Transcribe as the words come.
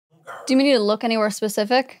Do you need to look anywhere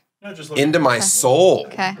specific? No, just look Into my soul.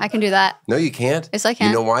 Okay, I can do that. No, you can't. Yes, I can.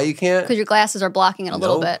 You know why you can't? Because your glasses are blocking it a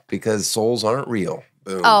little bit. Because souls aren't real.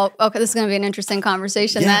 Boom. Oh, okay. This is going to be an interesting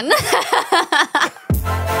conversation then.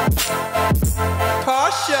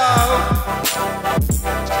 Tosh Show.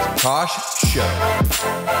 Tosh Show.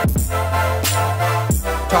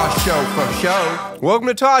 Tosh Show for show. Welcome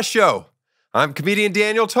to Tosh Show. I'm comedian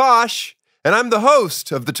Daniel Tosh, and I'm the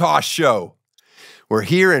host of the Tosh Show. We're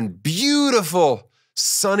here in beautiful,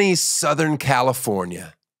 sunny Southern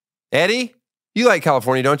California. Eddie, you like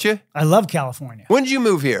California, don't you? I love California. When did you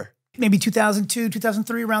move here? Maybe 2002,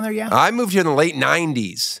 2003, around there, yeah. I moved here in the late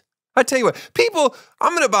 90s. I tell you what, people,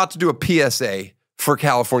 I'm about to do a PSA for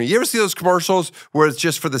California. You ever see those commercials where it's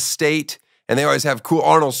just for the state and they always have cool,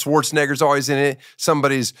 Arnold Schwarzenegger's always in it,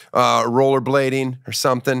 somebody's rollerblading or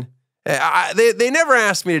something. They never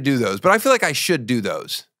asked me to do those, but I feel like I should do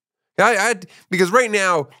those. Because right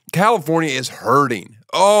now, California is hurting.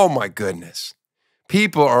 Oh my goodness.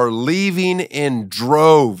 People are leaving in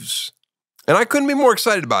droves. And I couldn't be more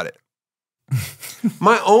excited about it.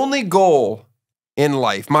 My only goal in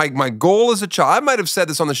life, my goal as a child, I might have said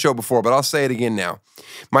this on the show before, but I'll say it again now.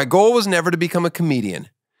 My goal was never to become a comedian.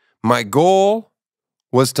 My goal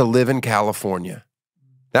was to live in California.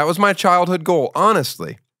 That was my childhood goal,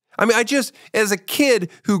 honestly. I mean, as a kid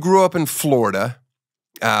who grew up in Florida,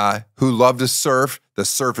 who loved to surf, the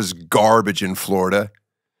surf is garbage in Florida.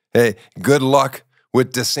 Hey, good luck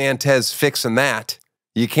with DeSantis fixing that.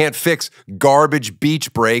 You can't fix garbage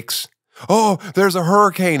beach breaks. Oh, there's a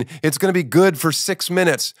hurricane. It's going to be good for 6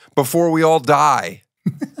 minutes before we all die.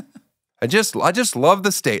 I just love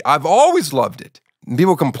the state. I've always loved it.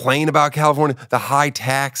 People complain about California, the high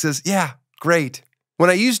taxes. Yeah, great.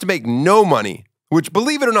 When I used to make no money, which,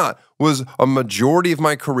 believe it or not, was a majority of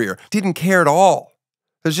my career, didn't care at all.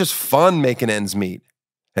 It was just fun making ends meet.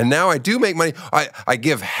 And now I do make money. I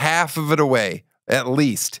give half of it away, at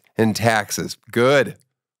least, in taxes. Good.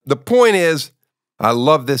 The point is, I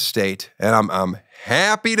love this state, and I'm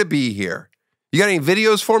happy to be here. You got any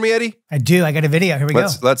videos for me, Eddie? I do. I got a video. Here we go.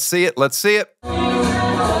 Let's see it. Let's see it.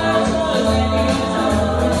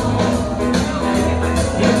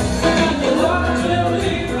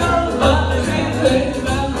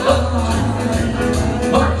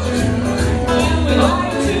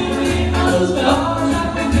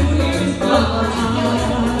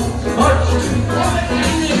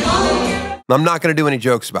 I'm not going to do any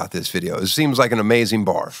jokes about this video. It seems like an amazing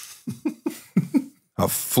bar. A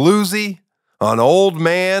floozy, an old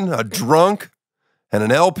man, a drunk, and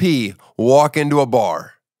an LP walk into a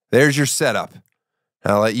bar. There's your setup.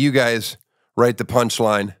 I'll let you guys write the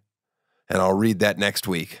punchline, and I'll read that next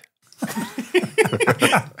week.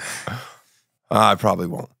 I probably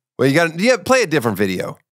won't. Well, you play a different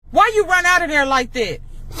video. Why you run out of there like that?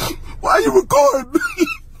 Why you recording me?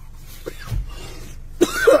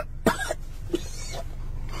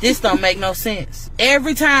 This don't make no sense.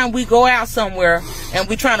 Every time we go out somewhere and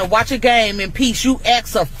we trying to watch a game in peace, you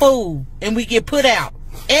act a fool and we get put out.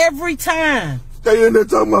 Every time. They in there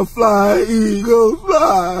talking about fly, eagles,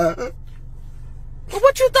 fly. Well,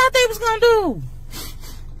 what you thought they was gonna do?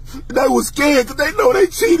 They was scared because they know they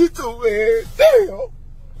cheated too, man. Damn.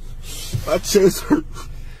 My chest hurt.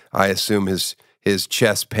 I assume his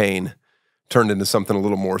chest pain turned into something a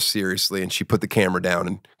little more seriously, and she put the camera down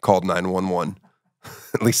and called 911.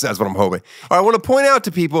 At least that's what I'm hoping. I want to point out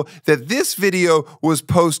to people that this video was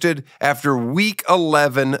posted after week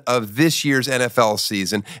 11 of this year's NFL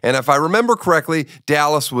season. And if I remember correctly,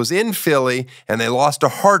 Dallas was in Philly and they lost a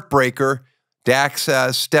heartbreaker. Dak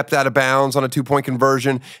stepped out of bounds on a 2-point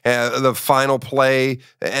conversion. The final play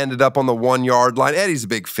ended up on the 1-yard line. Eddie's a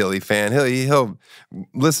big Philly fan. He'll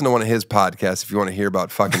listen to one of his podcasts if you want to hear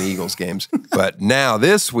about fucking Eagles games. But now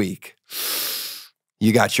this week,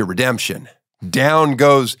 you got your redemption. Down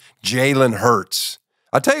goes Jalen Hurts.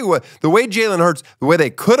 I'll tell you what, the way Jalen Hurts, the way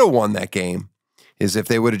they could have won that game is if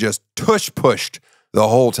they would have just pushed the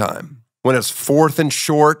whole time. When it's 4th and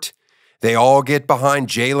short, they all get behind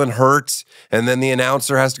Jalen Hurts, and then the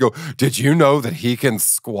announcer has to go, did you know that he can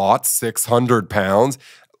squat 600 pounds?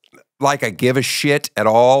 Like I give a shit at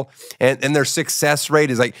all. And their success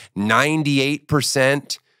rate is like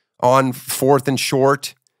 98% on 4th and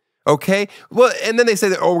short. Okay? Well, and then they say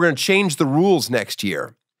that, oh, we're going to change the rules next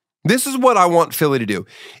year. This is what I want Philly to do.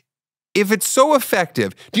 If it's so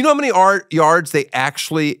effective, do you know how many yards they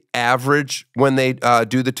actually average when they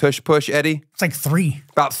do the tush push, Eddie? It's like 3.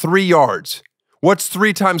 About 3 yards. What's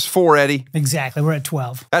 3 times 4, Eddie? Exactly. We're at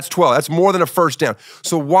 12. That's 12. That's more than a first down.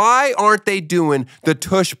 So why aren't they doing the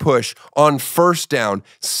tush push on first down,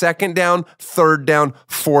 second down, third down,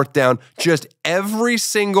 fourth down, just every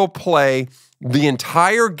single play, the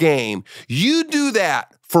entire game? You do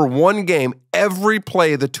that for one game, every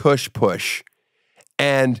play, the tush push.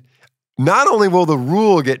 And not only will the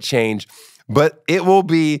rule get changed, but it will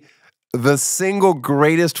be the single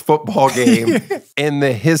greatest football game in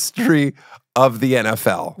the history of the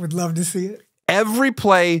NFL. Would love to see it. Every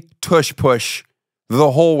play, tush push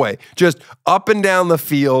the whole way, just up and down the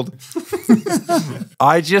field.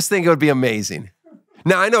 I just think it would be amazing.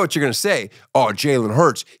 Now, I know what you're going to say. Oh, Jalen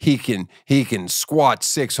Hurts, he can squat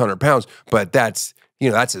 600 pounds, but that's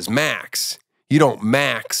his max. You don't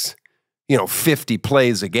max, 50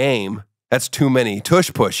 plays a game. That's too many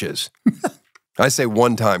tush pushes. I say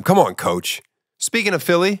one time. Come on, coach. Speaking of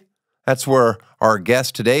Philly, that's where our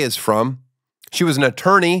guest today is from. She was an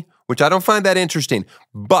attorney, which I don't find that interesting,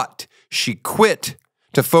 but she quit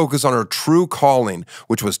to focus on her true calling,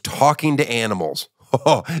 which was talking to animals.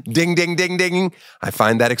 Oh, ding, ding, ding, ding. I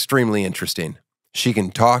find that extremely interesting. She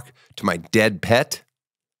can talk to my dead pet.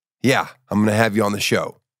 Yeah, I'm going to have you on the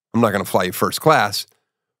show. I'm not going to fly you first class,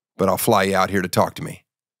 but I'll fly you out here to talk to me.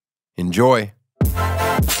 Enjoy.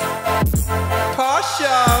 Tosh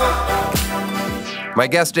Show. My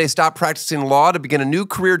guest today stopped practicing law to begin a new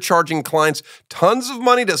career charging clients tons of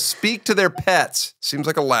money to speak to their pets. Seems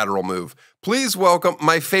like a lateral move. Please welcome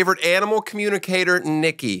my favorite animal communicator,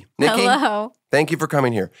 Nikki. Nikki, hello. Thank you for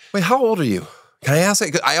coming here. Wait, how old are you? Can I ask?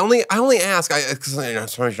 I only ask because you're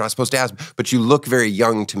not supposed to ask, but you look very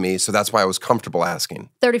young to me, so that's why I was comfortable asking.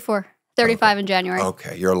 34, 35 in January.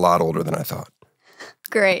 Okay, you're a lot older than I thought.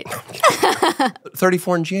 Great.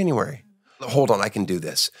 34 in January. Hold on, I can do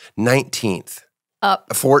this. 19th. Up.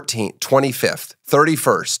 14th, 25th,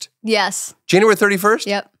 31st. Yes. January 31st?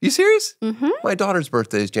 Yep. You serious? Mm-hmm. My daughter's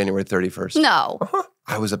birthday is January 31st. No.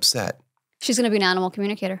 I was upset. She's going to be an animal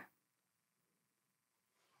communicator.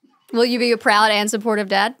 Will you be a proud and supportive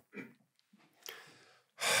dad?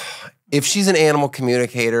 If she's an animal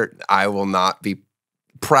communicator, I will not be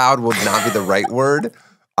proud, would not be the right word.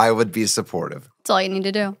 I would be supportive. That's all you need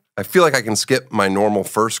to do. I feel like I can skip my normal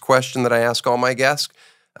first question that I ask all my guests.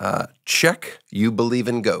 Check, you believe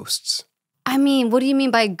in ghosts. I mean, what do you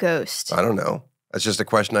mean by ghost? I don't know. That's just a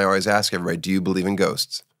question I always ask everybody. Do you believe in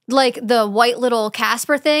ghosts? Like the white little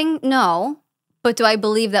Casper thing? No. But do I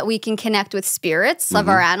believe that we can connect with spirits of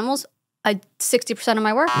our animals? 60% of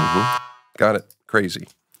my work. Got it. Crazy.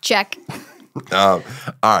 Check. All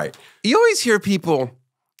right. You always hear people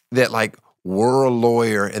that were a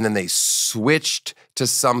lawyer and then they switched to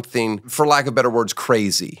something, for lack of better words,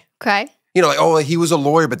 crazy. Okay. He was a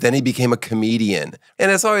lawyer, but then he became a comedian.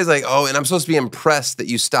 And it's always and I'm supposed to be impressed that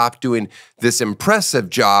you stopped doing this impressive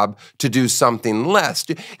job to do something less.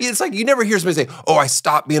 It's like you never hear somebody say, I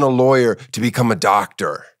stopped being a lawyer to become a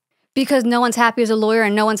doctor. Because no one's happy as a lawyer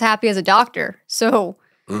and no one's happy as a doctor. So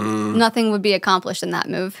nothing would be accomplished in that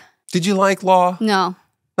move. Did you like law? No.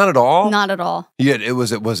 Not at all? Not at all.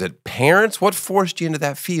 Was it parents? What forced you into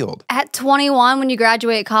that field? At 21, when you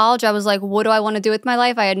graduate college, I was like, what do I want to do with my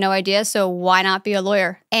life? I had no idea, so why not be a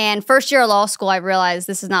lawyer? And first year of law school, I realized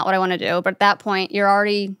this is not what I want to do. But at that point, you're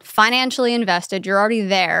already financially invested. You're already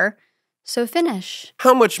there. So finish.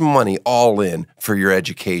 How much money all in for your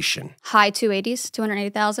education? High 280s,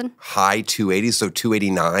 280,000. High 280s, so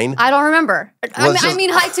 289? I don't remember. I mean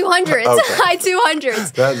high 200s. Okay. High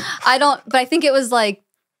 200s. I don't, but I think it was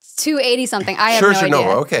 280 something. I have no idea.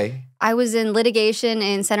 No, okay. I was in litigation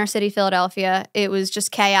in Center City, Philadelphia. It was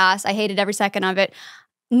just chaos. I hated every second of it.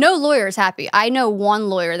 No lawyer is happy. I know one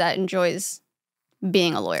lawyer that enjoys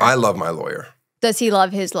being a lawyer. I love my lawyer. Does he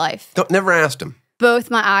love his life? Never asked him.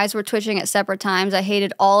 Both my eyes were twitching at separate times. I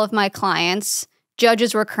hated all of my clients.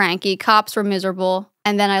 Judges were cranky. Cops were miserable.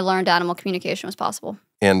 And then I learned animal communication was possible.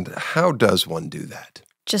 And how does one do that?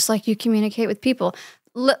 Just like you communicate with people.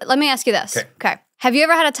 Let me ask you this. Okay. Have you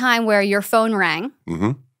ever had a time where your phone rang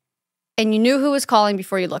and you knew who was calling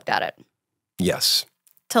before you looked at it? Yes.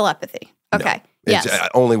 Telepathy. Okay. No. Yes.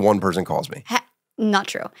 Only one person calls me. Not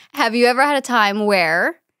true. Have you ever had a time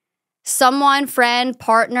where someone, friend,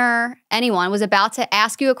 partner, anyone was about to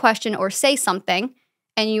ask you a question or say something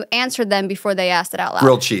and you answered them before they asked it out loud?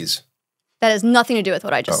 Grilled cheese. That has nothing to do with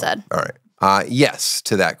what I just said. All right. Yes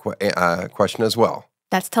to that question as well.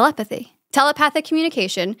 That's telepathy. Telepathic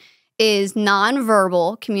communication is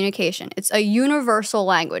nonverbal communication. It's a universal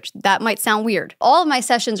language. That might sound weird. All of my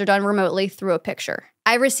sessions are done remotely through a picture.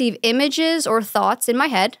 I receive images or thoughts in my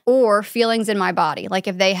head or feelings in my body. Like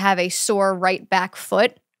if they have a sore right back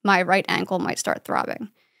foot, my right ankle might start throbbing.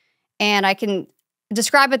 And I can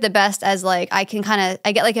describe it the best as like, I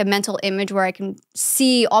get like a mental image where I can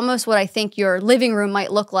see almost what I think your living room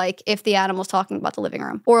might look like if the animal's talking about the living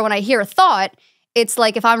room. Or when I hear a thought, it's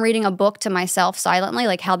like if I'm reading a book to myself silently,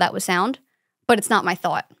 like how that would sound, but it's not my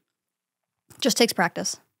thought. It just takes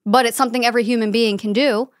practice. But it's something every human being can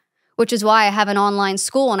do, which is why I have an online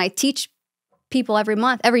school and I teach people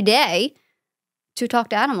every day to talk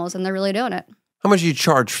to animals, and they're really doing it. How much do you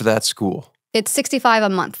charge for that school? It's $65 a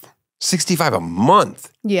month. $65 a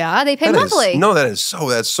month? Yeah, they pay monthly. That's so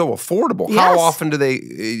affordable. Yes. How often do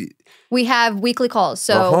they? We have weekly calls.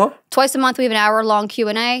 So twice a month we have an hour-long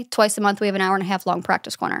Q&A. Twice a month we have an hour-and-a-half long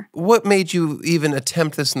practice corner. What made you even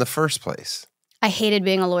attempt this in the first place? I hated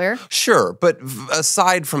being a lawyer. Sure, but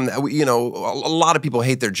aside from that, you know, a lot of people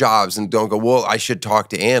hate their jobs and don't go, well, I should talk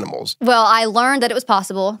to animals. Well, I learned that it was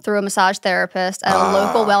possible through a massage therapist at a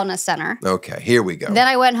local wellness center. Okay, here we go. Then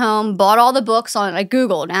I went home, bought all the books I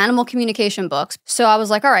Googled animal communication books. So I was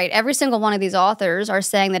like, all right, every single one of these authors are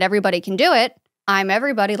saying that everybody can do it. I'm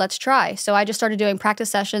everybody, let's try. So I just started doing practice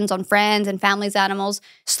sessions on friends and family's animals,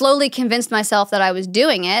 slowly convinced myself that I was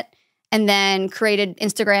doing it, and then created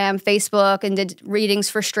Instagram, Facebook, and did readings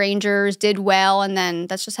for strangers, did well, and then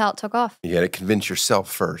that's just how it took off. You had to convince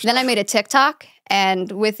yourself first. Then I made a TikTok,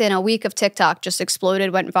 and within a week of TikTok, just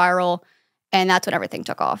exploded, went viral, and that's when everything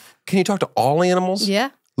took off. Can you talk to all animals? Yeah.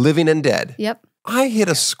 Living and dead? Yep. I hit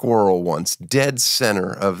a squirrel once, dead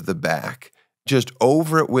center of the back, just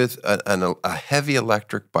over it with a heavy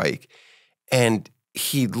electric bike, and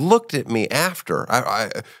he looked at me after.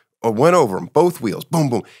 I went over him, both wheels, boom,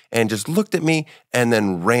 boom, and just looked at me and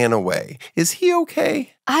then ran away. Is he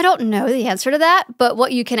okay? I don't know the answer to that, but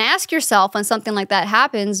what you can ask yourself when something like that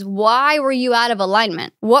happens, why were you out of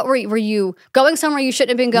alignment? What were you going somewhere you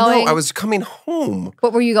shouldn't have been going? No, I was coming home.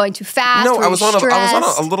 What were you going too fast? No, were I was on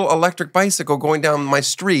stressed? a little electric bicycle going down my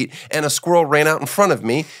street, and a squirrel ran out in front of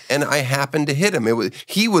me, and I happened to hit him.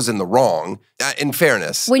 He was in the wrong, in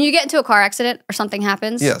fairness. When you get into a car accident or something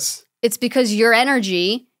happens, Yes. It's because your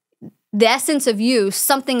energy, the essence of you,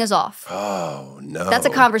 something is off. Oh, no. That's a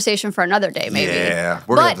conversation for another day, maybe. Yeah,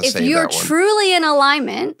 we're going to have to But save if you're that one. truly in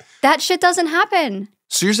alignment, that shit doesn't happen.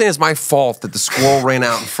 So you're saying it's my fault that the squirrel ran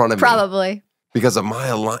out in front of me? Probably. Because of my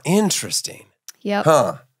alignment. Interesting. Yep.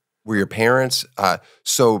 Huh. Were your parents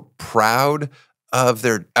so proud of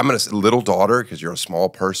their, I'm going to say little daughter, because you're a small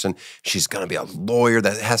person, she's going to be a lawyer.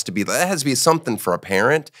 That has to be something for a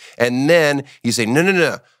parent. And then you say,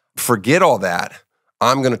 no, forget all that.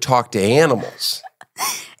 I'm going to talk to animals.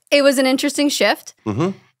 It was an interesting shift.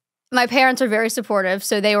 Mm-hmm. My parents are very supportive,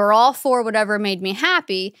 so they were all for whatever made me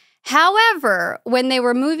happy. However, when they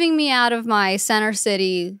were moving me out of my Center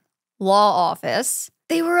City law office,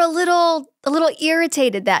 they were a little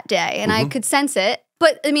irritated that day, and I could sense it.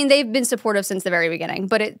 But, I mean, they've been supportive since the very beginning,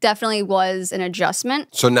 but it definitely was an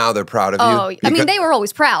adjustment. So now they're proud of you? I mean, they were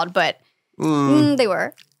always proud, but they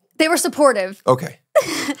were. They were supportive. Okay.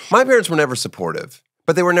 My parents were never supportive,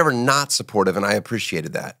 but they were never not supportive, and I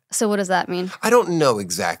appreciated that. So what does that mean? I don't know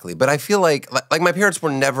exactly, but I feel like my parents were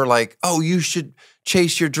never like, oh, you should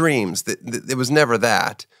chase your dreams. It was never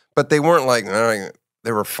that. But they weren't like, all right,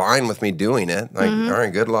 they were fine with me doing it. Like, all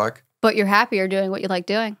right, good luck. But you're happier doing what you like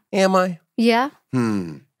doing. Am I? Yeah.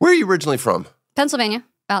 Where are you originally from? Pennsylvania,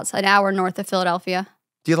 about an hour north of Philadelphia.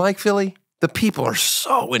 Do you like Philly? The people are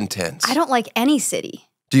so intense. I don't like any city.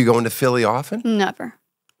 Do you go into Philly often? Never.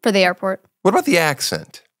 For the airport. What about the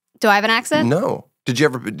accent? Do I have an accent? No. Did you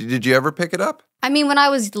ever pick it up? I mean, when I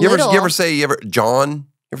was You little. ever say John? You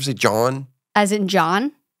ever say John? As in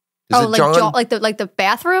John? Is it like John? like the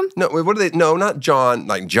bathroom? No, wait, what are they? No, not John.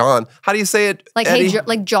 Like John. How do you say it? Like Eddie?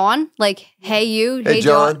 like John? Like hey you? Hey,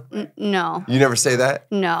 John? No. You never say that?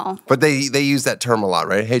 No. But they use that term a lot,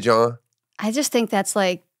 right? Hey, John. I just think that's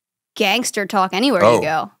like gangster talk anywhere you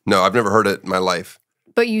go. No, I've never heard it in my life.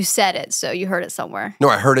 But you said it, so you heard it somewhere. No,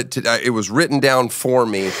 I heard it. It was written down for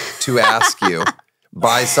me to ask you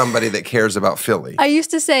by somebody that cares about Philly. I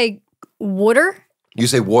used to say water. You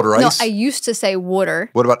say water ice? No, I used to say water.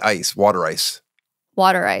 What about ice? Water ice.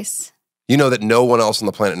 Water ice. You know that no one else on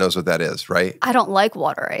the planet knows what that is, right? I don't like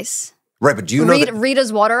water ice. Right, but do you know that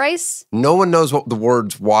Rita's water ice? no one knows what the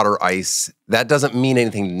words water ice, that doesn't mean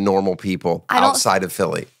anything to normal people outside of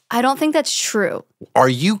Philly. I don't think that's true. Are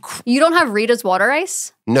you? You don't have Rita's water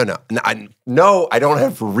ice? No, I don't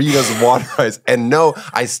have Rita's water ice. And no,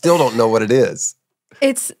 I still don't know what it is.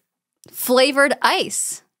 It's flavored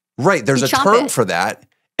ice. Right, there's You a chomp term it. for that,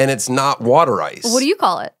 and it's not water ice. What do you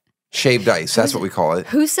call it? Shaved ice, that's what we call it.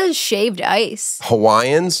 Who says shaved ice?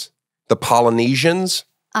 Hawaiians, the Polynesians.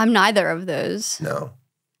 I'm neither of those. No.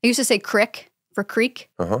 I used to say crick. for creek.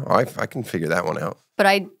 I can figure that one out. But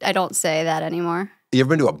I don't say that anymore. You ever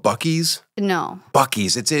been to a Buc-ee's? No.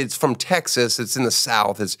 Buc-ee's. It's from Texas. It's in the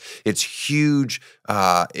South. It's huge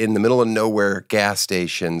in the middle of nowhere gas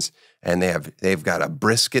stations, and they've got a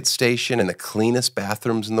brisket station and the cleanest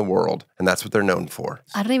bathrooms in the world, and that's what they're known for.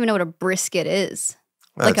 I don't even know what a brisket is.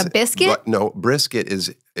 Like a biscuit? No, brisket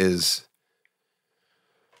is.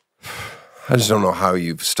 I just don't know how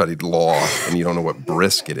you've studied law and you don't know what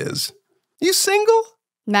brisket is. You single?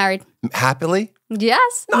 Married. Happily?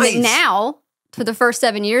 Yes. Nice. Now, for the first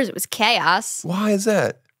 7 years, it was chaos. Why is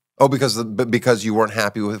that? Oh, because you weren't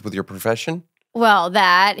happy with your profession? Well,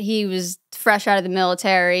 he was fresh out of the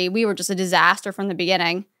military. We were just a disaster from the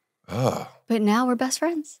beginning. Oh. But now we're best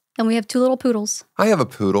friends. And we have 2 little poodles. I have a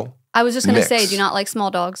poodle. I was just going to say, do you not like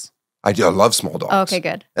small dogs? I do. I love small dogs. Oh, okay,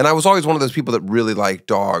 good. And I was always one of those people that really liked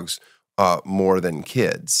dogs more than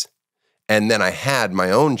kids. And then I had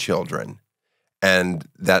my own children, and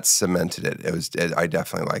that cemented it. I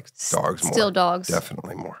definitely like dogs more. Still dogs.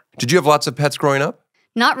 Definitely more. Did you have lots of pets growing up?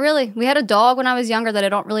 Not really. We had a dog when I was younger that I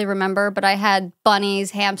don't really remember, but I had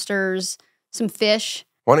bunnies, hamsters, some fish.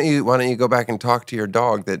 Why don't you go back and talk to your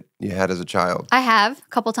dog that you had as a child? I have a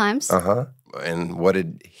couple times. And what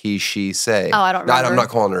did he, she say? Oh, I don't remember. I'm not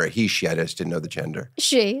calling her a he, she. I just didn't know the gender.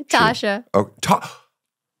 She, Tasha. Oh,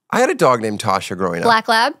 I had a dog named Tasha growing up. Black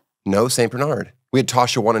Lab? No, St. Bernard. We had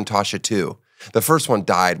Tasha 1 and Tasha 2. The first one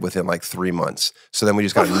died within like 3 months. So then we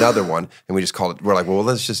just got another one, and we just called it, we're like, well,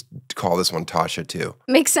 let's just call this one Tasha 2.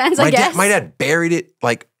 Makes sense, I guess. My dad buried it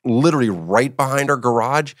like literally right behind our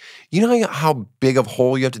garage. You know how big of a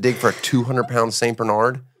hole you have to dig for a 200-pound St.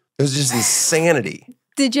 Bernard? It was just insanity.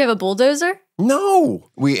 Did you have a bulldozer?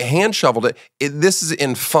 No. We hand shoveled it. This is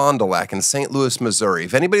in Fond du Lac in St. Louis, Missouri.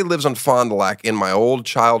 If anybody lives on Fond du Lac in my old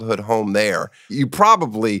childhood home there, you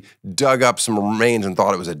probably dug up some remains and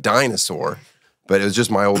thought it was a dinosaur, but it was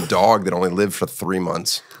just my old dog that only lived for 3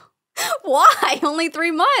 months. Why? Only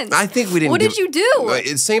 3 months? I think we didn't. What did you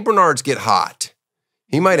do? St. Bernards get hot.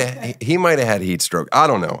 He might have had heat stroke. I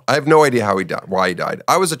don't know. I have no idea how he died. Why he died.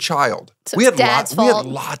 I was a child. So we had Dad's fault. We had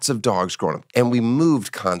lots of dogs growing up, and we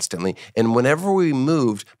moved constantly. And whenever we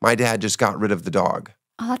moved, my dad just got rid of the dog.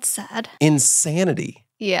 Oh, that's sad. Insanity.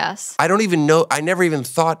 Yes. I don't even know. I never even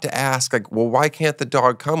thought to ask, like, well, why can't the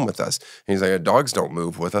dog come with us? And he's like, dogs don't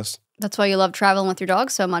move with us. That's why you love traveling with your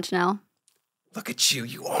dog so much now. Look at you.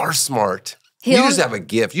 You are smart. You just have a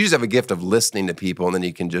gift. You just have a gift of listening to people, and then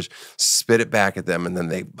you can just spit it back at them, and then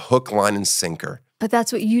they hook, line, and sinker. But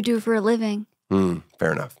that's what you do for a living.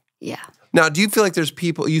 Fair enough. Yeah. Now, do you feel like there's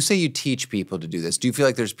people, you say you teach people to do this. Do you feel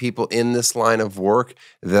like there's people in this line of work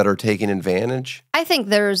that are taking advantage? I think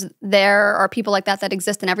there are people like that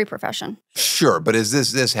exist in every profession. Sure, but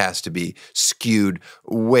this has to be skewed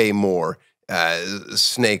way more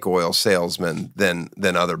snake oil salesman than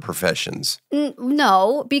other professions.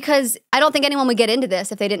 No, because I don't think anyone would get into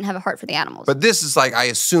this if they didn't have a heart for the animals. But this is like, I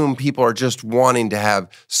assume people are just wanting to have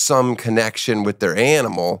some connection with their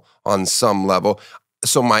animal on some level.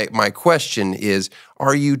 So my question is,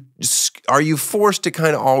 are you forced to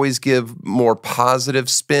kind of always give more positive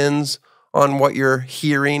spins on what you're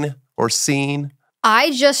hearing or seeing?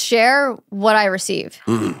 I just share what I receive.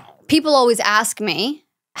 People always ask me,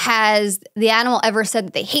 has the animal ever said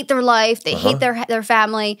that they hate their life, they hate their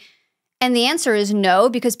family? And the answer is no,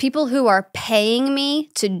 because people who are paying me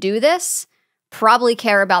to do this probably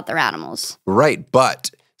care about their animals. Right,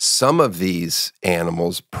 but some of these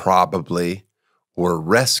animals probably were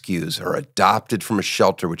rescues or adopted from a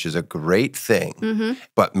shelter, which is a great thing.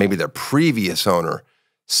 But maybe their previous owner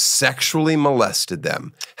sexually molested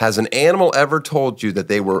them. Has an animal ever told you that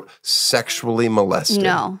they were sexually molested?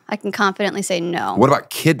 No, I can confidently say no. What about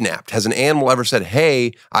kidnapped? Has an animal ever said,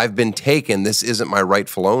 hey, I've been taken, this isn't my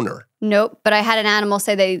rightful owner? Nope, but I had an animal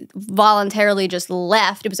say they voluntarily just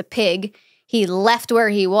left. It was a pig. He left where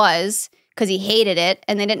he was because he hated it,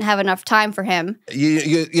 and they didn't have enough time for him.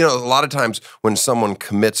 You know, a lot of times when someone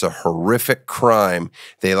commits a horrific crime,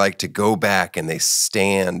 they like to go back and they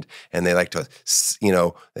stand and they like to, you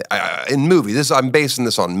know, in movies. I'm basing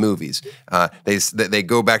this on movies. They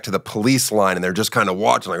go back to the police line and they're just kind of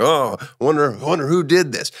watching, like, oh, wonder who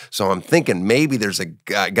did this. So I'm thinking maybe there's a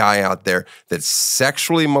guy out there that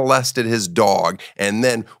sexually molested his dog and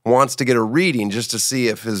then wants to get a reading just to see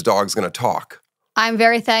if his dog's going to talk. I'm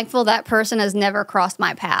very thankful that person has never crossed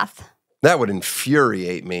my path. That would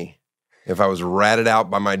infuriate me if I was ratted out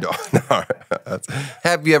by my dog.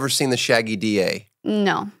 Have you ever seen The Shaggy DA?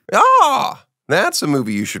 No. Ah, that's a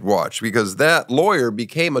movie you should watch because that lawyer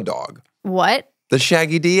became a dog. What? The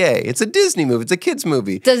Shaggy DA. It's a Disney movie. It's a kid's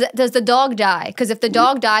movie. Does the dog die? Because if the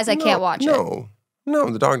dog dies, I can't watch it. No. No,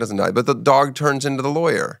 the dog doesn't die, but the dog turns into the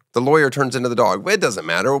lawyer. The lawyer turns into the dog. It doesn't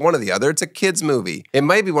matter, one or the other. It's a kid's movie. It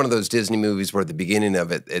might be one of those Disney movies where at the beginning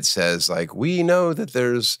of it, it says, like, we know that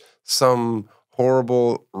there's some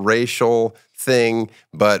horrible racial thing,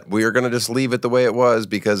 but we're going to just leave it the way it was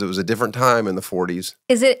because it was a different time in the 40s.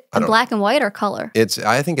 Is it in black and white or color?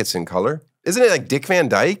 I think it's in color. Isn't it like Dick Van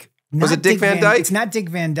Dyke? Was it Dick Van Dyke? It's not Dick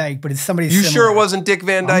Van Dyke, but it's somebody You similar. sure it wasn't Dick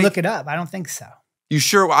Van Dyke? I'll look it up. I don't think so. You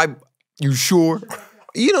sure? You sure?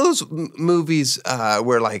 You know those movies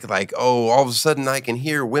where like all of a sudden I can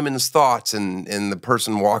hear women's thoughts and the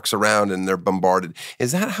person walks around and they're bombarded.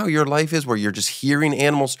 Is that how your life is, where you're just hearing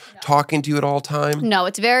animals talking to you at all time? No,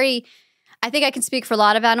 it's very, I think I can speak for a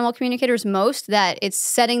lot of animal communicators, most, that it's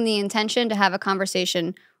setting the intention to have a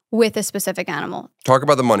conversation with a specific animal. Talk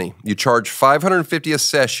about the money. You charge $550 a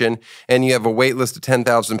session and you have a wait list of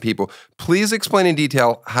 10,000 people. Please explain in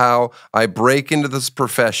detail how I break into this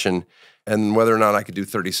profession and whether or not I could do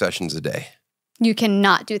 30 sessions a day. You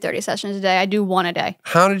cannot do 30 sessions a day. I do one a day.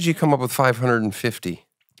 How did you come up with 550?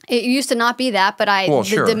 It used to not be that, but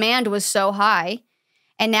Sure. The demand was so high.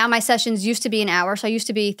 And now my sessions used to be an hour, so I used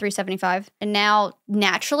to be $375. And now,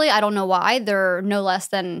 naturally, I don't know why, they're no less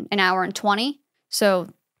than an hour and 20. So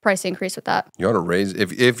price increase with that. You ought to raise,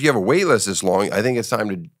 if you have a wait list this long, I think it's time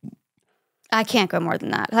to... I can't go more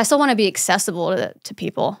than that. I still want to be accessible to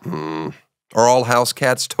people. Are all house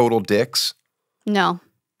cats total dicks? No.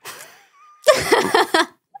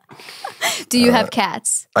 Do you have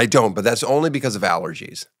cats? I don't, but that's only because of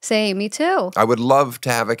allergies. Say, me too. I would love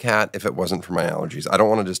to have a cat if it wasn't for my allergies. I don't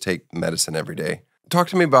want to just take medicine every day. Talk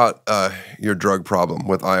to me about your drug problem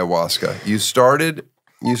with ayahuasca. You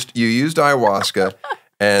you used ayahuasca,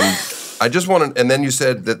 and I just wanted, and then you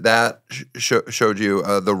said that showed you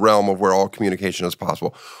the realm of where all communication is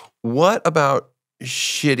possible. What about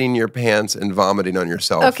shitting your pants and vomiting on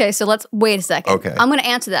yourself? Okay, so let's wait a second. Okay. I'm going to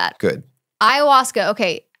answer that. Good. Ayahuasca,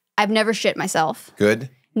 okay, I've never shit myself. Good.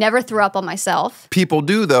 Never threw up on myself. People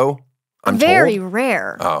do, though. I'm Very told.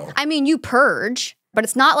 rare. Oh. I mean, you purge, but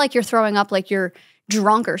it's not like you're throwing up like you're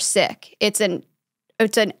drunk or sick. It's an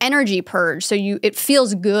energy purge, so it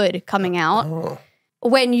feels good coming out. Oh.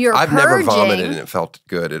 When you're I've purging, never vomited and it felt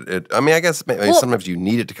good. I mean, I guess sometimes you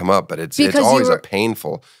need it to come up, but it's always a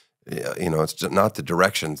painful. It's just not the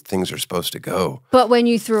direction things are supposed to go. But when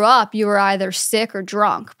you threw up, you were either sick or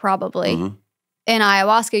drunk, probably. Mm-hmm. In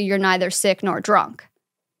ayahuasca, you're neither sick nor drunk.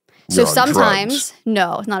 So sometimes,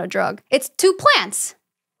 no, it's not a drug. It's two plants.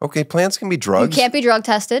 Okay, plants can be drugs. You can't be drug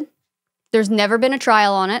tested. There's never been a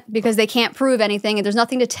trial on it because they can't prove anything and there's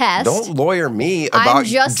nothing to test. Don't lawyer me about I'm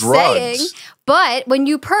just drugs. saying. But when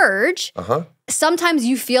you purge, sometimes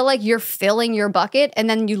you feel like you're filling your bucket and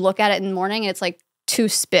then you look at it in the morning and it's like 2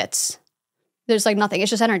 spits. There's like nothing. It's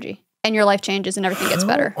just energy. And your life changes and everything gets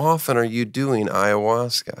better. How often are you doing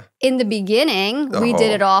ayahuasca? In the beginning, we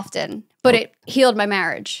did it often, but it healed my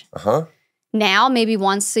marriage. Now, maybe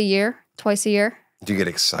once a year, twice a year. Do you get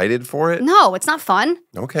excited for it? No, it's not fun.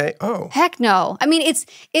 Okay. Oh. Heck no. I mean,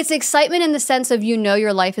 it's excitement in the sense of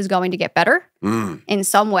your life is going to get better in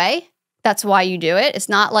some way. That's why you do it. It's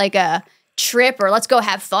not like a trip or let's go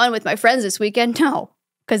have fun with my friends this weekend. No,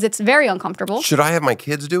 because it's very uncomfortable. Should I have my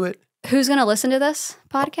kids do it? Who's going to listen to this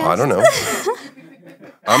podcast? I don't know.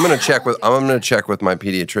 I'm going to check with my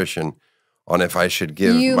pediatrician on if I should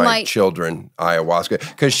give my children ayahuasca,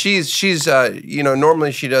 because she's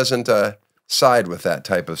normally she doesn't side with that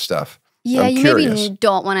type of stuff. Yeah, I'm you curious. maybe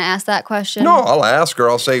don't want to ask that question. No, I'll ask her.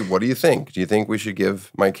 I'll say, "What do you think? Do you think we should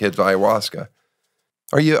give my kids ayahuasca?"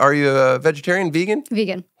 Are you a vegetarian, vegan?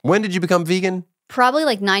 Vegan. When did you become vegan? Probably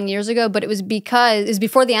like 9 years ago, but it was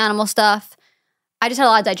before the animal stuff. I just had a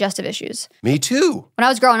lot of digestive issues. Me too. When I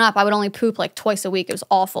was growing up, I would only poop like twice a week. It was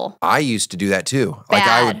awful. I used to do that too. Bad. Like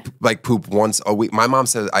I would poop once a week. My mom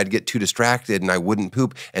said I'd get too distracted and I wouldn't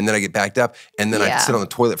poop, and then I get backed up, and then I'd sit on the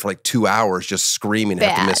toilet for like 2 hours just screaming and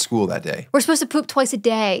have to miss school that day. We're supposed to poop twice a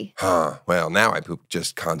day. Well, now I poop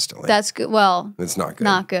just constantly. That's good. Well, it's not good.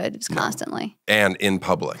 Not good. It's constantly. And in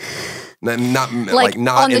public. Not like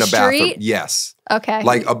not on in the a bathroom. street? Yes. Okay.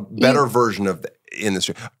 Like a better version of in the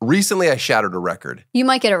street. Recently, I shattered a record. You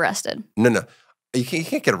might get arrested. No. You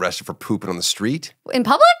can't get arrested for pooping on the street. In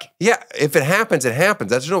public? Yeah. If it happens, it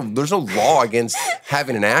happens. There's no law against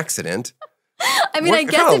having an accident. I mean, What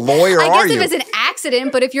kind of lawyer I are guess you? if it's an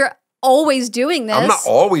accident, but if you're always doing this. I'm not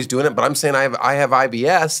always doing it, but I'm saying I have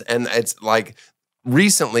IBS, and it's like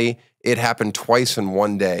recently it happened twice in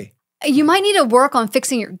one day. You might need to work on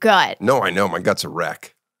fixing your gut. No, I know. My gut's a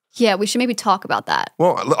wreck. Yeah, we should maybe talk about that.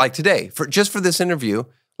 Well, like today, for this interview,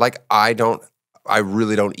 like I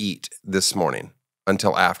really don't eat this morning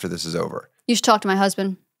until after this is over. You should talk to my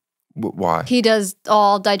husband. Why? He does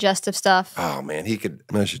all digestive stuff. Oh man,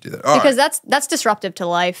 I should do that. Because that's disruptive to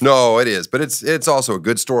life. No, it is, but it's also a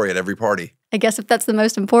good story at every party. I guess if that's the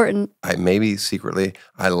most important. Maybe secretly,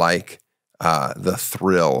 I like the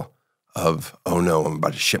thrill of, oh no, I'm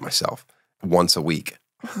about to shit myself once a week.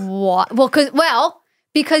 What?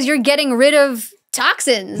 Because you're getting rid of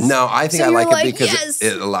toxins. No, I think So I like you're it like, because yes.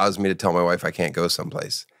 it allows me to tell my wife I can't go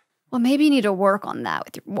someplace. Well, maybe you need to work on that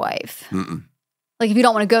with your wife. Like if you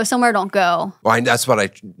don't want to go somewhere, don't go. Well, that's what I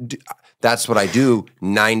do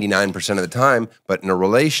 99% of the time. But in a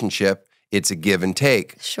relationship, it's a give and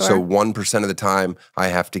take. Sure. So 1% of the time, I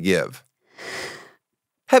have to give.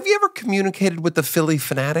 Have you ever communicated with the Philly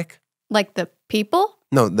fanatic? Like the people?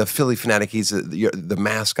 No, the Philly fanatic. He's the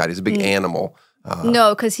mascot. He's a big animal.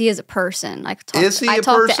 No, because he is a person. I talk, Is he I a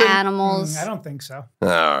talk person? to animals. I don't think so. All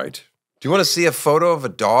right. Do you want to see a photo of a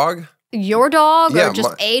dog? Your dog Yeah, or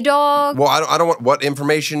just a dog? Well, I don't want. What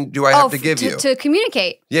information do I have to give you? To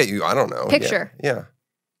communicate. Yeah, I don't know. Picture. Yeah.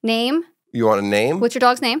 Name. You want a name? What's your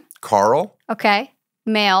dog's name? Carl. Okay.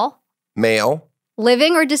 Male. Male.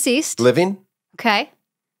 Living or deceased? Living. Okay.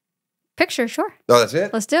 Picture, sure. No, that's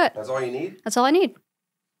it. Let's do it. That's all you need. That's all I need.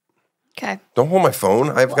 Okay. Don't hold my phone.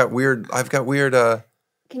 I've got weird.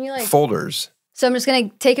 Can you folders. So I'm just gonna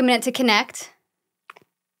take a minute to connect.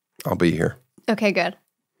 I'll be here. Okay, good.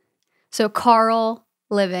 So Carl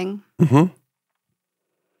Living. Mm-hmm. Want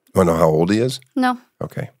to know how old he is? No.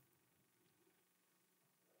 Okay.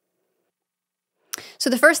 So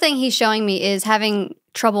the first thing he's showing me is having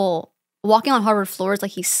trouble walking on hardwood floors,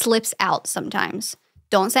 like he slips out sometimes.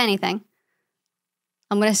 Don't say anything.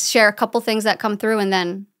 I'm going to share a couple things that come through and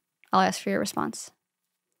then I'll ask for your response.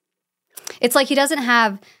 It's like he doesn't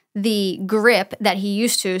have the grip that he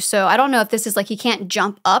used to. So I don't know if this is like he can't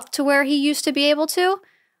jump up to where he used to be able to,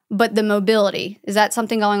 but the mobility, is that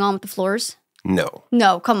something going on with the floors? No.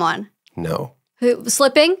 No, come on. No.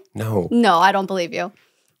 Slipping? No. No, I don't believe you.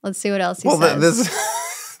 Let's see what else he says. This.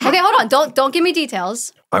 Okay, hold on. Don't give me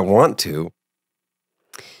details. I want to.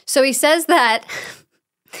 So he says that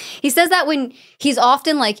when he's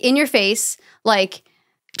often like in your face, like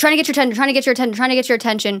trying to get your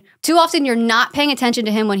attention, too often you're not paying attention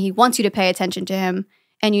to him when he wants you to pay attention to him,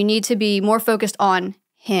 and you need to be more focused on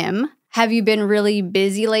him. Have you been really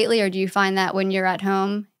busy lately, or do you find that when you're at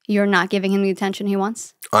home, you're not giving him the attention he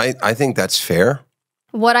wants? I think that's fair.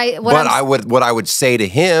 What I would say to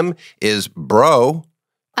him is, bro.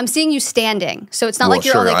 I'm seeing you standing, so it's not like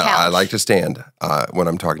you're on the couch. I like to stand when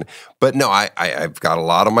I'm talking. But no, I've got a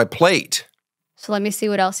lot on my plate. So let me see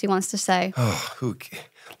what else he wants to say.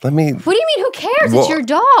 Let me. What do you mean? Who cares? Well, it's your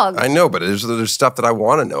dog. I know, but there's stuff that I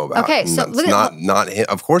want to know about. Okay, so not him.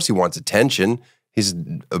 Of course, he wants attention. He's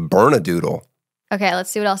a burn-a-doodle. Okay, let's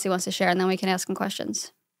see what else he wants to share, and then we can ask him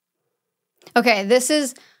questions. Okay, this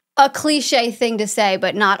is a cliche thing to say,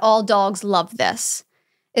 but not all dogs love this.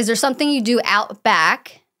 Is there something you do out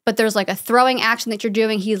back, but there's like a throwing action that you're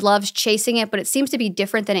doing? He loves chasing it, but it seems to be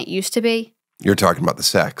different than it used to be. You're talking about the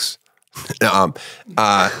sex.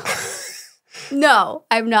 No,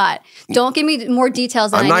 I'm not. Don't give me more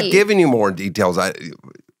details than I need. I'm not giving you more details.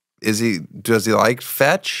 Does he like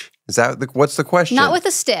fetch? Is that what's the question? Not with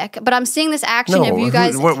a stick, but I'm seeing this action of you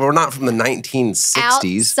guys. We're not from the 1960s.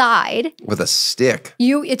 Outside. With a stick.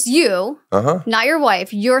 It's you, not your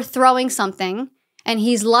wife. You're throwing something, and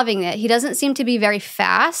he's loving it. He doesn't seem to be very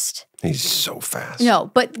fast. He's so fast. No,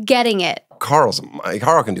 but getting it. Carl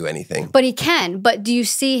can do anything. But he can. But do you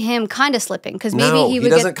see him kind of slipping? Because maybe no, he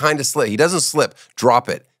doesn't kind of slip. He doesn't slip. Drop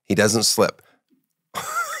it. He doesn't slip.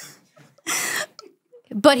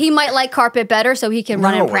 But he might like carpet better, so he can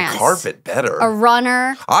run and prance. Carpet better. A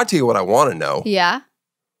runner. I'll tell you what I want to know. Yeah.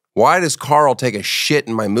 Why does Carl take a shit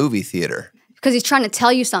in my movie theater? Because he's trying to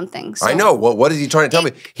tell you something. So. I know. Well, what is he trying to tell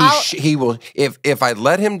me? He will. If I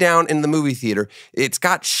let him down in the movie theater, it's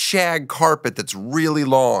got shag carpet that's really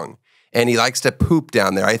long, and he likes to poop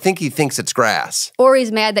down there. I think he thinks it's grass. Or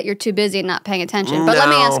he's mad that you're too busy and not paying attention. But let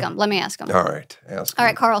me ask him. All right, ask him. All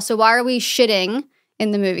right, Carl. So why are we shitting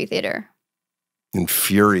in the movie theater?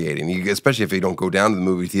 Infuriating, especially if you don't go down to the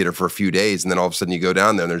movie theater for a few days, and then all of a sudden you go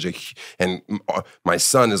down there and my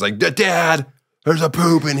son is like, Dad, there's a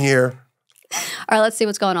poop in here. All right, let's see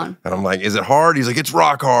what's going on. And I'm like, is it hard? He's like, it's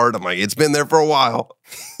rock hard. I'm like, it's been there for a while.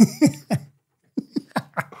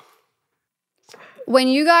 When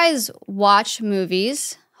you guys watch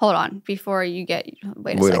movies, hold on, before you wait a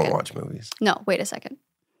second. We don't watch movies. No, wait a second.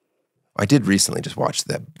 I did recently just watch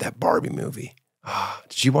that Barbie movie.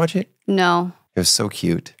 Did you watch it? No. It was so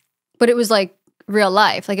cute. But it was like real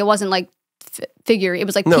life. Like it wasn't like figure. It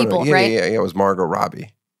was like people, yeah, right? Yeah, it was Margot Robbie.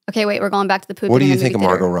 Okay, wait, we're going back to the poop. What do you think of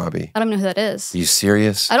Margot Robbie? I don't know who that is. Are you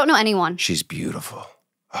serious? I don't know anyone. She's beautiful.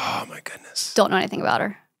 Oh my goodness. Don't know anything about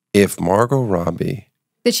her. If Margot Robbie.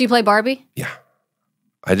 Did she play Barbie? Yeah.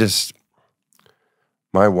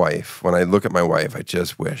 My wife, when I look at my wife, I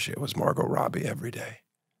just wish it was Margot Robbie every day.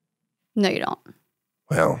 No, you don't.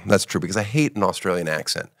 Well, that's true because I hate an Australian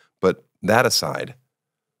accent. But that aside.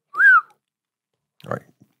 All right.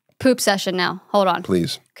 Poop session now. Hold on.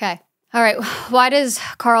 Please. Okay. All right. Why does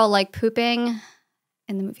Carl like pooping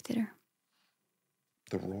in the movie theater?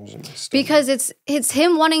 The rolls in my stomach. Because it's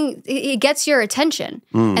him wanting, it gets your attention.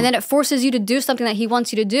 And then it forces you to do something that he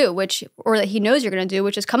wants you to do, or that he knows you're going to do,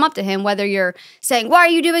 which is come up to him, whether you're saying, why are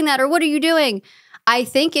you doing that? Or what are you doing? I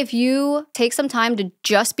think if you take some time to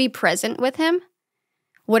just be present with him,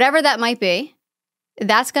 whatever that might be,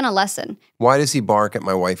 that's going to lessen. Why does he bark at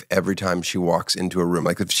my wife every time she walks into a room?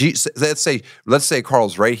 Like if she, let's say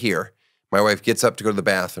Carl's right here. My wife gets up to go to the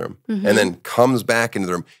bathroom and then comes back into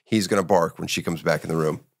the room. He's going to bark when she comes back in the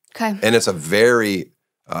room. Okay. And it's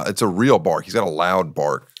it's a real bark. He's got a loud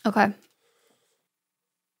bark. Okay.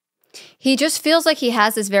 He just feels like he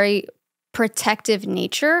has this very protective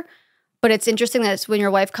nature, but it's interesting that it's when your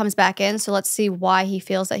wife comes back in. So let's see why he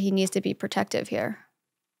feels that he needs to be protective here.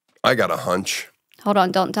 I got a hunch. Hold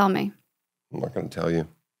on. Don't tell me. I'm not going to tell you.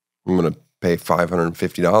 I'm going to pay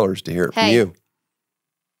 $550 to hear it from you.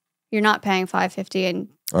 You're not paying $550, and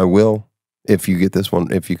I will if you get this one.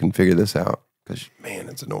 If you can figure this out, because man,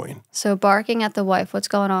 it's annoying. So barking at the wife. What's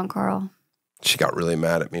going on, Carl? She got really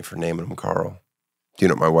mad at me for naming him Carl. Do you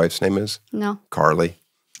know what my wife's name is? No. Carly.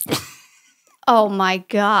 Oh my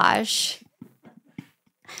gosh.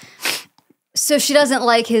 So she doesn't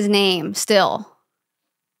like his name still.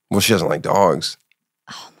 Well, she doesn't like dogs.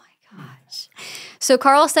 Oh my gosh. So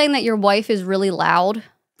Carl's saying that your wife is really loud.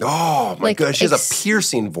 Oh my gosh, she has a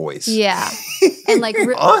piercing voice. Yeah, and like,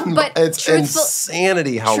 but it's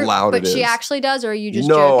insanity how loud it is. But she actually does, or are you just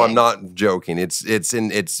no? Joking? I'm not joking.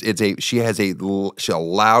 She has a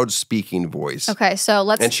loud speaking voice. Okay, so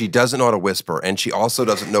and she doesn't know how to whisper, and she also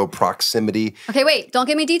doesn't know proximity. Okay, wait, don't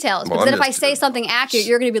give me details. Because then if I say something accurate,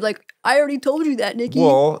 you're going to be like, I already told you that, Nikki.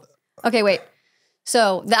 Well, okay, wait.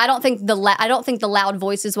 So I don't think the loud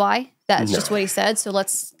voice is why. That's just what he said. So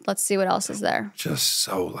let's see what else is there. Just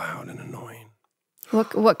so loud and annoying.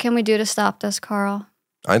 What can we do to stop this, Carl?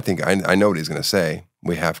 I think I know what he's going to say.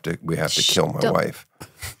 We have to kill my wife,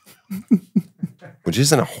 which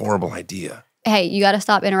isn't a horrible idea. Hey, you got to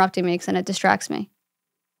stop interrupting me because then it distracts me.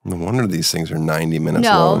 No wonder these things are 90 minutes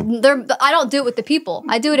long. No, I don't do it with the people.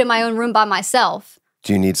 I do it in my own room by myself.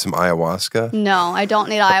 Do you need some ayahuasca? No, I don't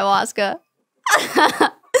need ayahuasca.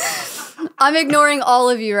 I'm ignoring all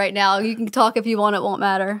of you right now. You can talk if you want. It won't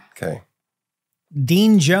matter. Okay.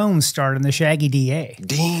 Dean Jones starred in The Shaggy DA.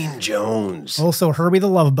 Dean Jones. Also Herbie the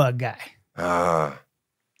Love Bug guy.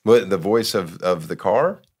 What, the voice of the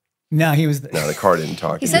car? No, he was... No, the car didn't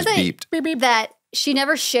talk. He said that she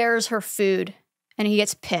never shares her food, and he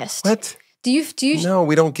gets pissed. What? Do you? No,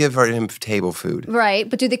 we don't give him table food. Right,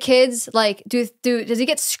 but do the kids like does he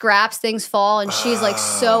get scraps? Things fall, and she's like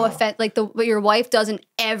so offended. Like but your wife doesn't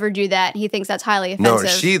ever do that. And he thinks that's highly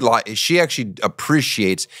offensive. No, she actually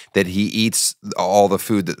appreciates that he eats all the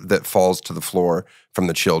food that falls to the floor from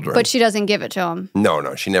the children. But she doesn't give it to him.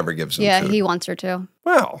 No, she never gives him. Yeah, food. he wants her to.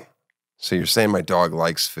 Well, so you're saying my dog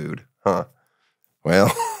likes food, huh?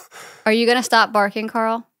 Well, are you gonna stop barking,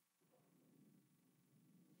 Carl?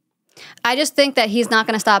 I just think that he's not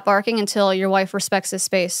going to stop barking until your wife respects his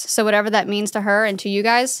space. So whatever that means to her and to you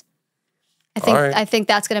guys, I think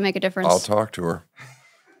that's going to make a difference. I'll talk to her.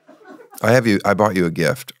 I bought you a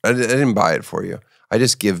gift. I didn't buy it for you. I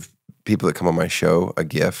just give people that come on my show a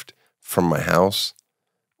gift from my house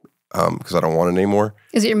because I don't want it anymore.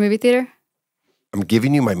 Is it your movie theater? I'm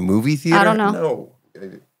giving you my movie theater? I don't know. No.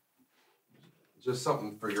 Just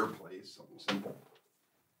something for your place, something simple.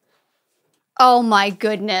 Oh my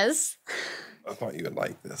goodness. I thought you would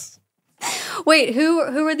like this. Wait, who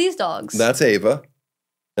are these dogs? That's Ava,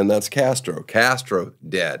 and that's Castro. Castro,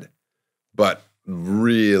 dead, but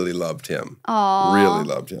really loved him. Aww. Really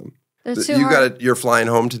loved him. You're flying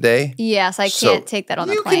home today? Yes, I can't take that on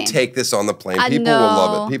the plane. You can take this on the plane. People will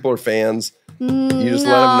love it. People are fans. You just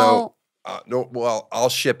let them know. No, well, I'll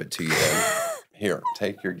ship it to you then. Here,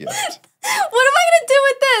 take your gift. What am I going to do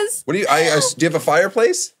with this? What do you do you have a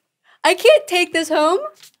fireplace? I can't take this home.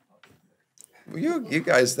 You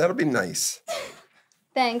guys, that'll be nice.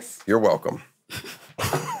 Thanks. You're welcome.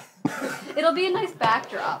 It'll be a nice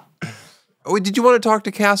backdrop. Oh, did you want to talk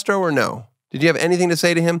to Castro or no? Did you have anything to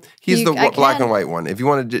say to him? He's the black and white one. If you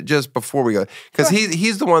want to, just before we go, because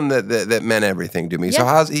he's the one that meant everything to me. Yeah. So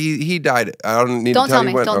how's he died? I don't need to tell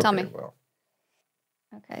you when. Don't tell me. Well.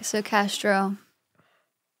 Okay, so Castro.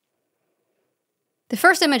 The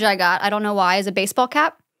first image I got, I don't know why, is a baseball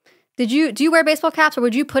cap. Do you wear baseball caps, or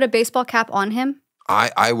would you put a baseball cap on him?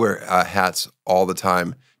 I wear hats all the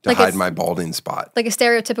time to hide my balding spot. Like a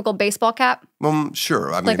stereotypical baseball cap?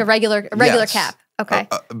 Sure. I mean, like a regular cap. Okay.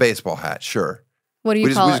 A baseball hat, sure. What do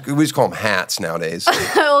you call it? We just call them hats nowadays.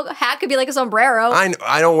 Hat could be like a sombrero.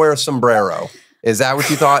 I don't wear a sombrero. Is that what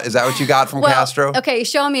you thought? Is that what you got from Castro? Okay,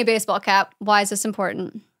 show me a baseball cap. Why is this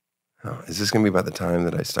important? Oh, is this going to be about the time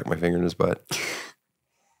that I stuck my finger in his butt?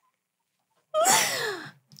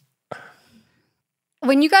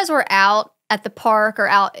 When you guys were out at the park or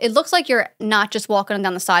out, it looks like you're not just walking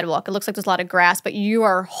down the sidewalk. It looks like there's a lot of grass, but you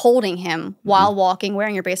are holding him while walking,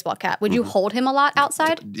 wearing your baseball cap. Would you hold him a lot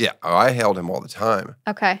outside? Yeah, I held him all the time.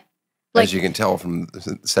 Okay. As you can tell from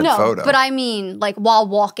said photo. But I mean, like while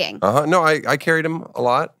walking. No, I carried him a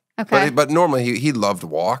lot. Okay. But normally he loved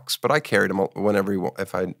walks, but I carried him whenever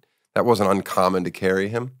that wasn't uncommon to carry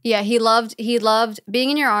him. Yeah, he loved being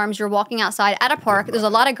in your arms. You're walking outside at a park. There's a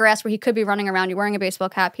lot of grass where he could be running around. You're wearing a baseball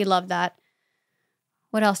cap. He loved that.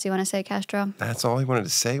 What else do you want to say, Castro? That's all he wanted to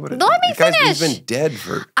say? Let me finish. He's been dead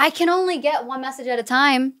for... I can only get one message at a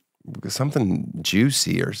time. Something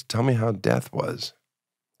juicy, or tell me how death was.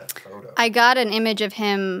 I got an image of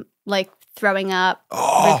him, like, throwing up,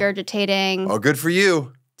 regurgitating. Oh, good for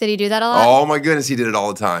you. Did he do that a lot? Oh, my goodness, he did it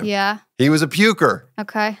all the time. Yeah. He was a puker.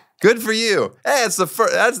 Okay. Good for you. Hey, it's the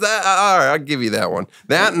first. That's that. All right, I'll give you that one.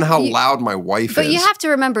 That and how loud my wife is. But you have to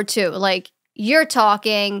remember, too, like, you're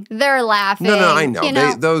talking, they're laughing. No, I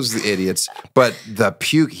know. Those idiots. But the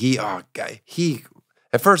puke,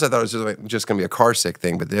 at first I thought it was just going to be a car sick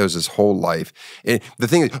thing, but it was his whole life. And the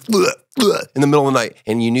thing is, in the middle of the night,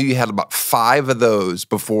 and you knew you had about 5 of those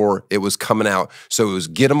before it was coming out. So it was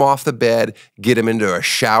get him off the bed, get him into a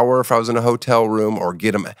shower if I was in a hotel room, or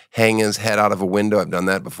get him hanging his head out of a window. I've done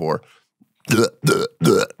that before.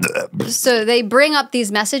 So they bring up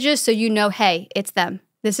these messages so you know, hey, it's them.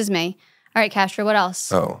 This is me. All right, Castro, what else?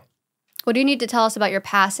 Oh. What do you need to tell us about your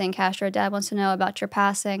passing, Castro? Dad wants to know about your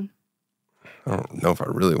passing. I don't know if I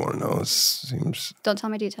really want to know. It seems... Don't tell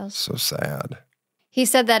me details. So sad. He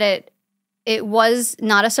said that it was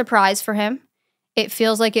not a surprise for him. It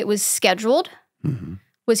feels like it was scheduled. Mm-hmm.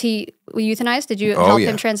 Was he euthanized? Did you help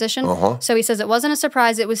him transition? So he says it wasn't a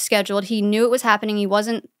surprise. It was scheduled. He knew it was happening.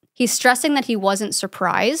 He's stressing that he wasn't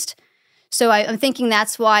surprised. So I'm thinking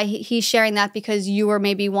that's why he's sharing that, because you were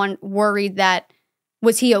maybe worried that,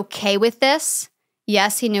 was he okay with this?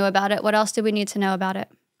 Yes, he knew about it. What else did we need to know about it?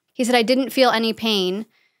 He said, I didn't feel any pain.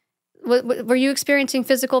 Were you experiencing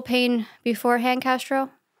physical pain beforehand,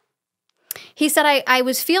 Castro? He said, I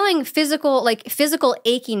was feeling physical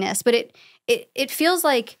achiness, but it feels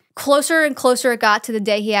like closer and closer it got to the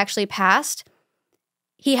day he actually passed.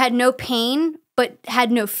 He had no pain, but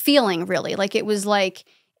had no feeling really. Like it was like,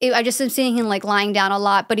 I just am seeing him like lying down a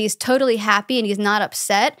lot, but he's totally happy and he's not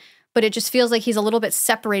upset, but it just feels like he's a little bit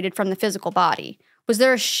separated from the physical body. Was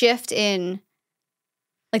there a shift in,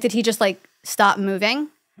 like, did he just like stop moving?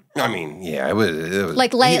 I mean, yeah, it was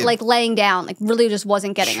like laying down, like really just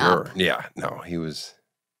wasn't getting up. Yeah, no, he was.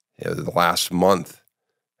 Yeah, the last month,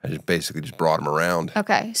 I just basically brought him around.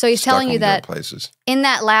 Okay, so he's telling you that in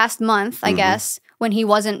that last month, I guess, when he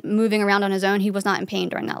wasn't moving around on his own, he was not in pain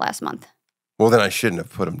during that last month. Well, then I shouldn't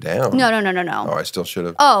have put him down. No. Oh, I still should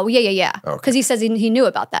have? Oh, yeah. Because okay. he says he knew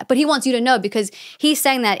about that. But he wants you to know, because he's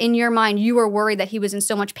saying that in your mind, you were worried that he was in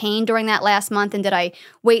so much pain during that last month. And did I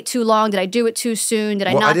wait too long? Did I do it too soon? Did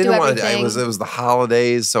I not do everything? It was the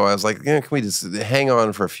holidays. So I was like, can we just hang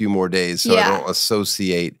on for a few more days so I don't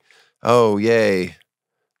associate, oh, yay,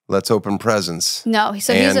 let's open presents. No.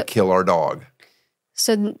 So and kill our dog.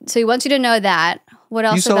 So he wants you to know that. What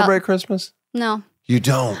else? You celebrate Christmas? No. You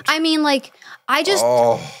don't. I mean, like, I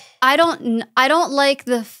don't like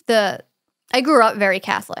the. I grew up very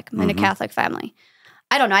Catholic. I'm in a Catholic family.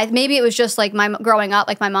 I don't know. Maybe it was just like growing up,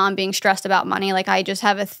 like my mom being stressed about money. Like I just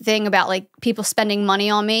have a thing about like people spending money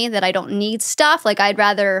on me that I don't need stuff. Like I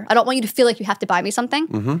don't want you to feel like you have to buy me something.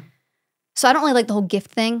 Mm-hmm. So I don't really like the whole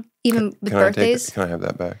gift thing, even with birthdays. Can I have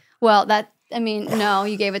that back? Well, no,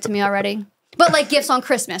 you gave it to me already. But like gifts on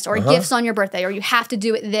Christmas or gifts on your birthday, or you have to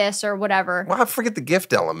do it this or whatever. Well, I forget the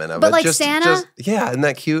gift element of it. But like Santa? Yeah, isn't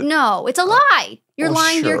that cute? No, it's a lie. You're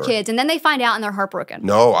lying to your kids, and then they find out and they're heartbroken.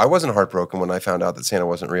 No, I wasn't heartbroken when I found out that Santa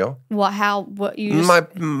wasn't real. What? How? What you? My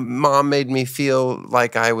mom made me feel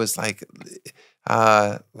like I was like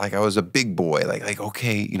I was a big boy. Like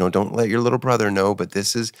okay, don't let your little brother know, but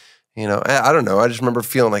this is You know, I don't know. I just remember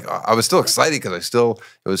feeling like I was still excited because it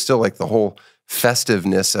was still like the whole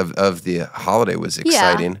festiveness of the holiday was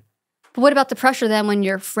exciting. Yeah. But what about the pressure then when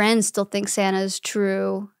your friends still think Santa's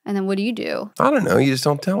true? And then what do you do? I don't know. You just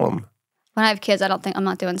don't tell them. When I have kids, I'm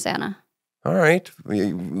not doing Santa. All right.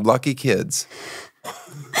 Lucky kids.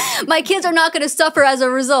 My kids are not going to suffer as a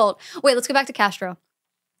result. Wait, let's go back to Castro.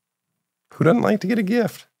 Who doesn't like to get a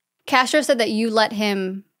gift? Castro said that you let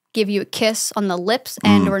him give you a kiss on the lips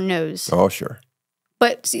and or nose. Oh, sure.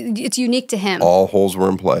 But it's unique to him. All holes were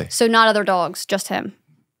in play. So not other dogs, just him.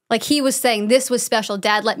 Like he was saying, this was special.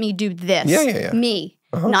 Dad let me do this. Yeah. Me,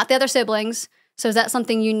 not the other siblings. So is that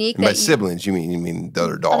something unique? By siblings, you mean the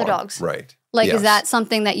other dog? Other dogs. Right. Like, yes. Is that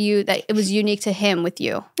something that it was unique to him with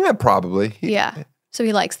you? Yeah, probably. Yeah. So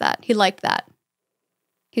he likes that. He liked that.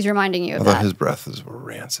 He's reminding you of Although that. his breath were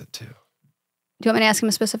rancid too. Do you want me to ask him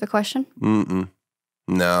a specific question?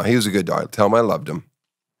 No, he was a good dog. Tell him I loved him.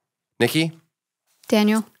 Nikki?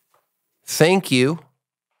 Daniel? Thank you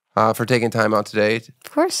for taking time out today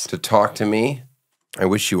Of course. to talk to me. I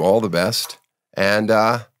wish you all the best. And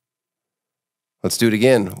let's do it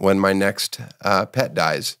again when my next pet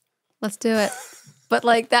dies. Let's do it. But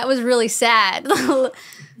like, that was really sad.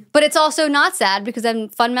 But it's also not sad because then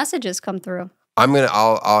fun messages come through.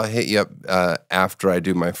 I'll hit you up after I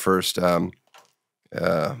do my first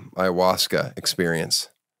ayahuasca experience.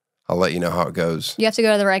 I'll let you know how it goes. You have to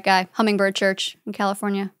go to the right guy. Hummingbird Church in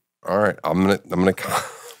California. All right, I'm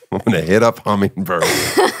gonna hit up Hummingbird.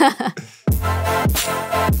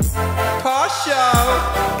 Tosh Show.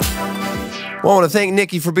 Well, I want to thank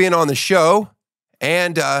Nikki for being on the show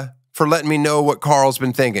and for letting me know what Carl's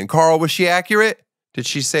been thinking. Carl, was she accurate? Did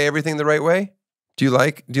she say everything the right way? Do you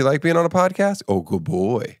like being on a podcast? Oh, good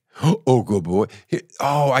boy. Oh, good boy.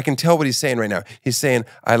 I can tell what he's saying right now. He's saying,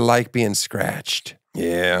 I like being scratched.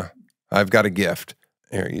 Yeah, I've got a gift.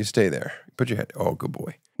 Here, you stay there. Put your head. Oh, good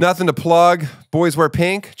boy. Nothing to plug. Boys Wear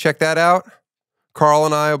Pink. Check that out. Carl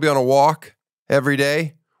and I will be on a walk every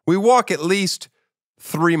day. We walk at least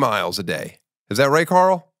 3 miles a day. Is that right,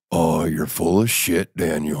 Carl? Oh, you're full of shit,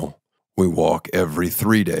 Daniel. We walk every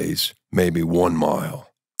 3 days, maybe 1 mile.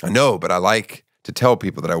 I know, but I like to tell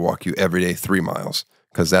people that I walk you every day 3 miles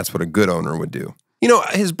because that's what a good owner would do. You know,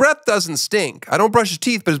 his breath doesn't stink. I don't brush his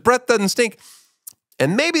teeth, but his breath doesn't stink.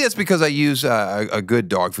 And maybe that's because I use a good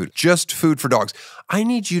dog food, just food for dogs. I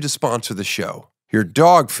need you to sponsor the show. Your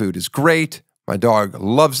dog food is great. My dog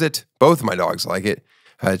loves it. Both of my dogs like it.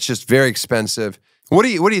 It's just very expensive. What do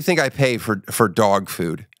you think I pay for dog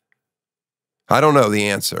food? I don't know the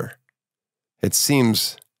answer. It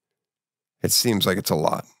seems like it's a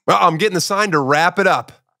lot. Well, I'm getting the sign to wrap it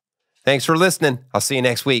up. Thanks for listening. I'll see you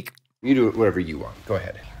next week. You do whatever you want. Go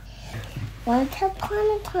ahead. Once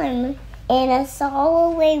upon a time, in a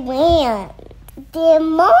solitary land, their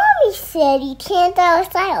mommy said you can't go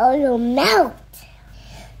outside or you'll melt.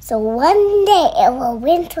 So one day it was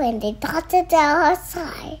winter and they thought to go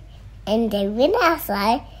outside. And they went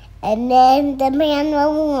outside, and then the man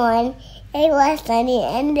was warm, it was sunny,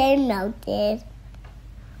 and they melted.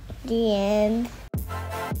 The end.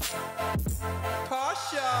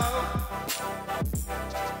 Tosh Show.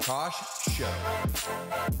 Tosh Show.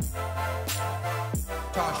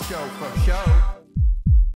 Tosh Show for show.